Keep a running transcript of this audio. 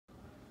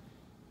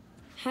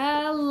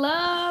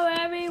Hello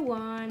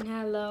everyone.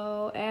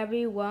 Hello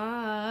everyone.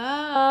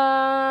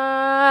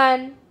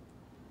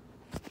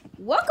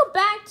 Welcome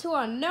back to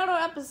another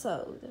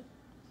episode.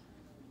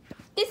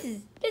 This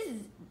is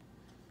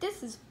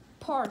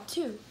part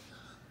 2.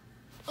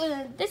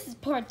 This is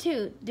part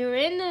 2. They're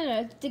in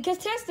the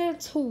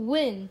contestants who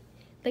win,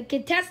 the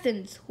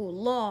contestants who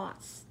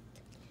lost.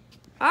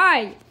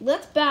 Alright,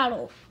 let's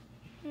battle.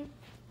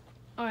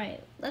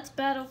 Alright, let's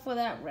battle for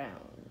that round.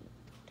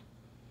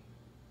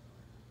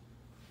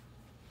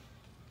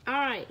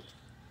 Alright.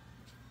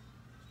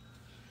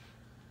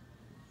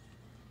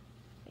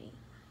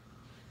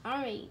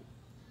 Alright.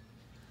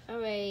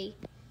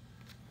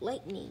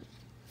 Lightning.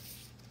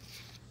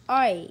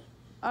 Alright.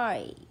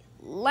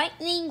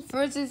 Lightning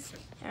versus...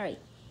 Alright.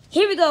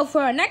 Here we go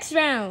for our next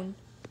round.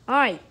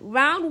 Alright,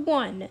 round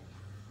 1.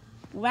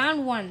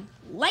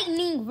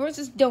 Lightning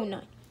versus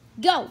Donut.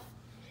 Go.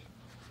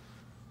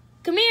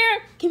 Come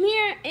here.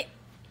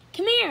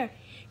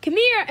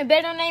 And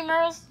better name,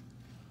 Earls.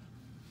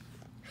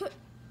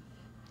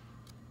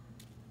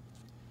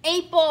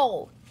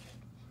 8-ball.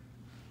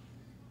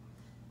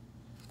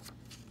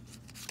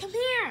 Come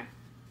here.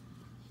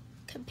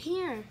 Come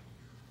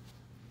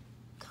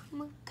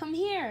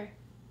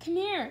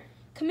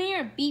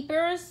here,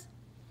 beepers.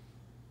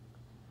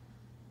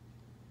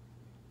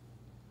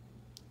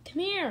 Come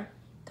here,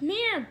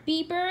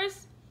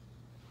 beepers.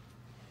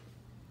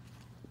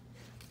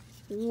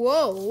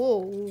 Whoa.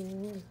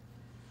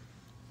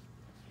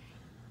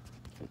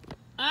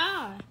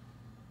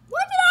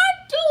 What am I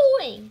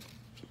doing?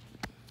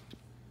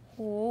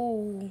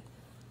 Oh.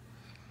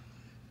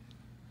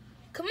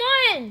 Come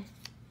on.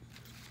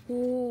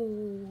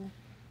 Oh.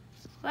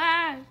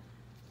 Wow.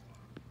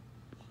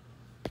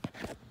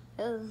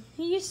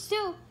 You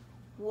still...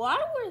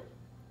 What?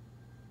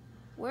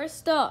 We're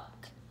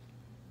stuck.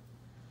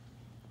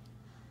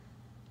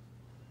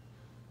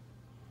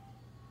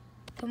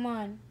 Come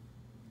on.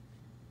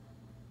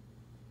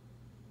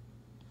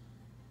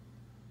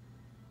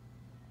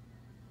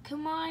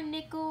 Come on,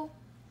 Nickel.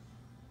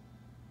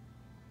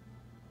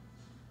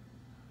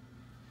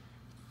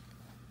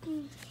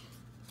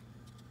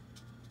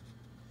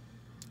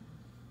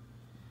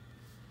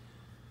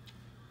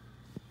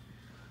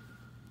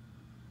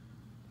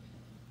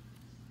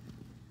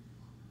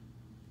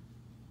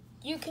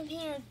 You come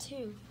here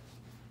too.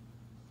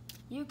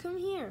 You come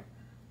here.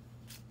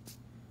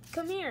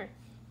 Come here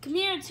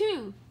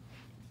too.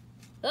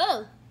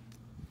 Oh.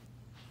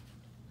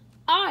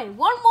 Alright,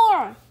 one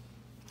more.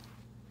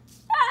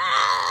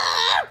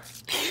 Ah!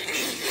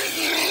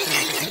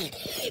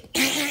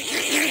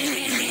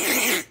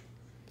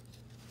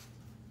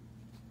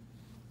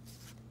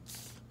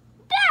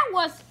 That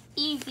was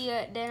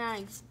easier than I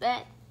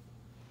expect.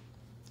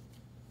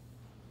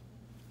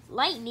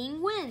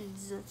 Lightning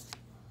wins.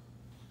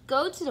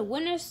 Go to the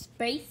winner's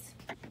space.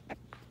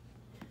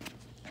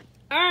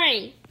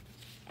 Alright.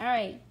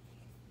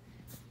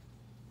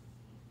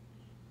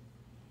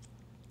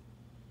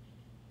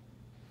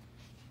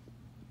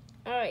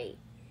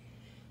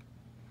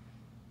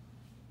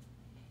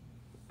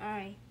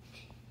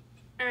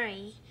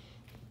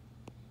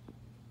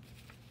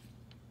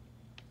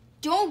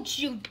 Don't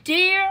you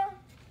dare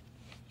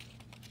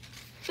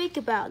think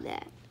about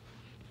that.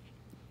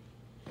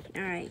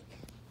 Alright.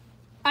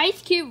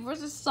 Ice Cube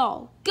versus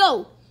Saul.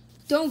 Go!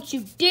 Don't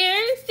you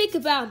dare think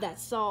about that,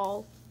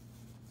 Saul.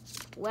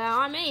 Well,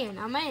 I'm in.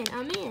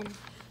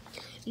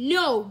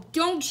 No,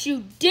 don't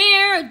you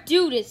dare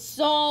do this,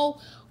 Saul.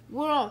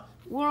 We're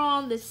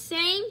on the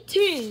same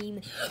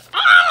team.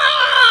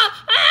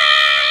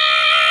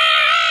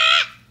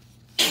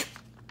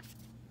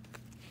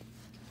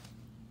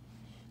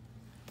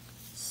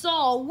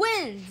 Saul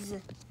wins.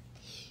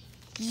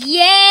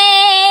 Yay!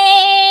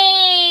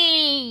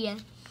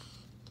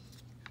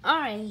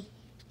 Alright.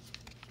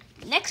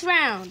 Next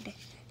round.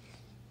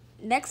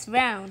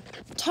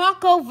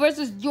 Taco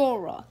versus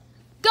Dora.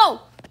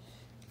 Go!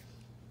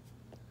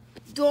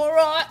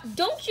 Dora,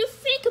 don't you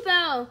think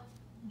about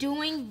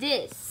doing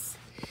this.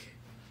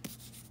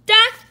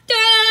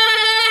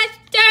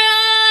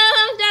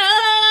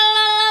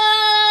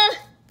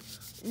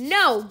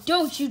 No,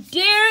 don't you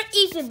dare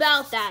even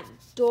about that,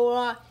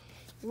 Dora.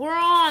 We're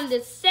on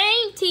the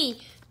same team.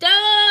 No!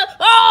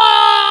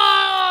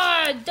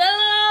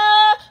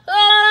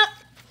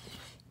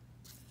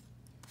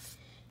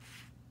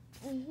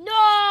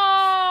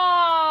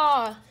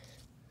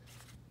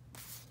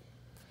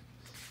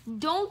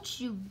 Don't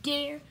you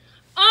dare.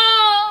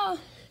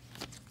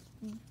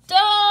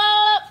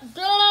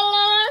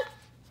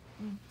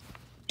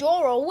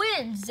 Dora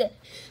wins.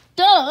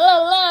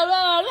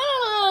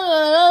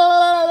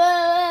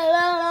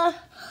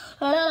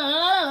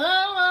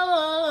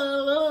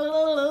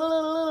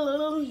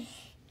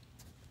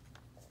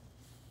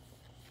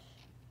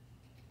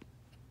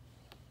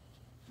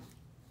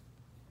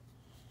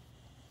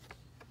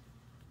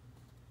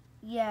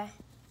 Yeah.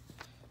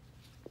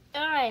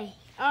 Alright.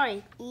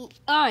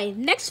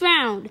 Next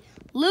round.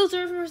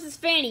 Loser versus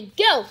Fanny.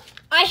 Go!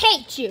 I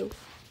hate you.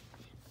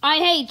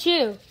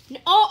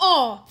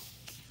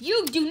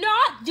 You do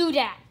not do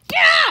that.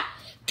 Ha!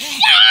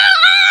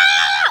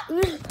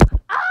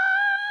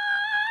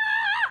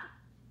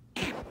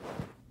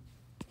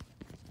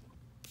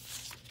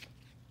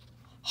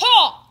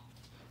 Ha!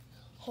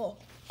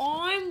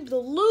 I'm the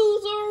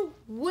loser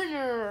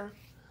winner.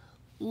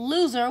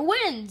 Loser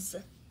wins.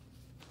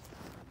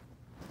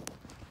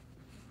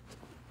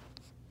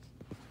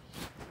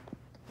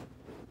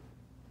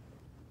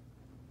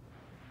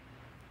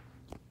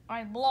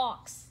 Alright,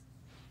 blocks.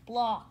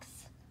 Blocks.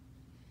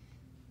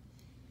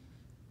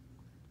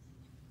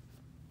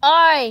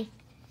 Alright.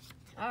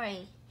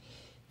 Alright.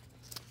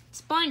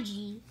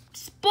 Spongy.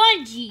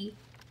 Spongy.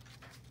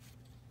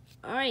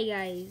 Alright,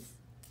 guys.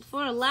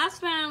 For the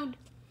last round.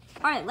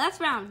 Alright, last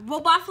round.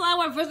 Robot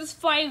Flower versus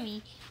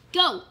Fiery.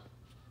 Go.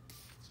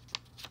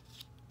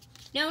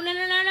 No, no,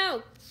 no, no,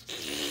 no.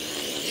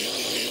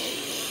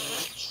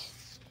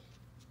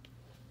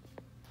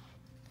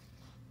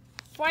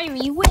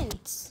 Fiery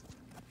wins.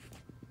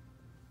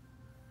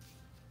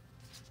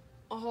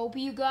 I hope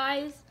you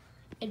guys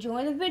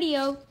enjoy the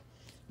video.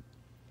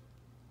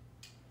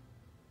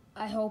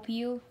 I hope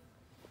you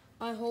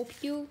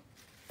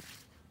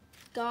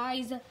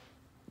guys,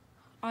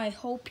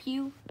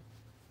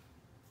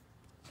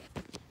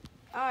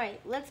 Alright,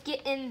 let's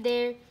get in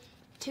there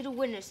to the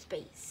winner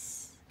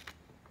space.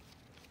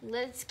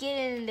 Let's get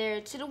in there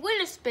to the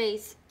winner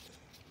space.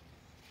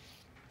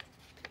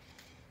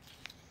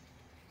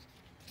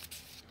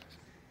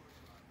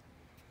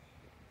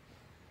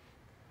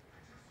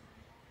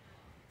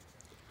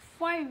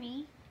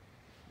 Fiery.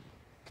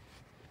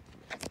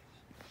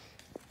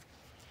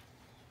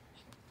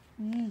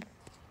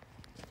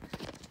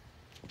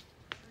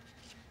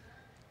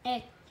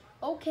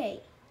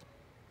 Okay.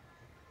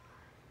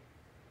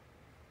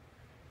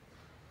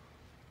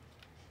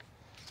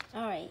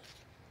 Alright.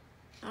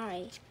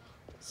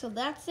 So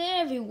that's it,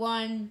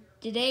 everyone.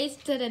 Today's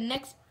to the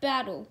next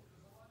battle.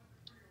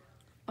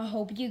 I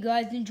hope you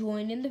guys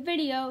enjoyed in the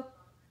video.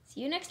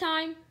 See you next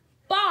time.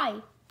 Bye.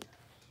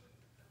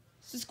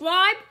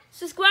 Subscribe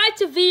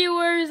to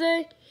viewers.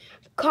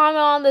 Comment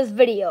on this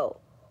video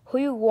who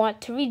you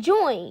want to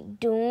rejoin.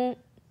 Don't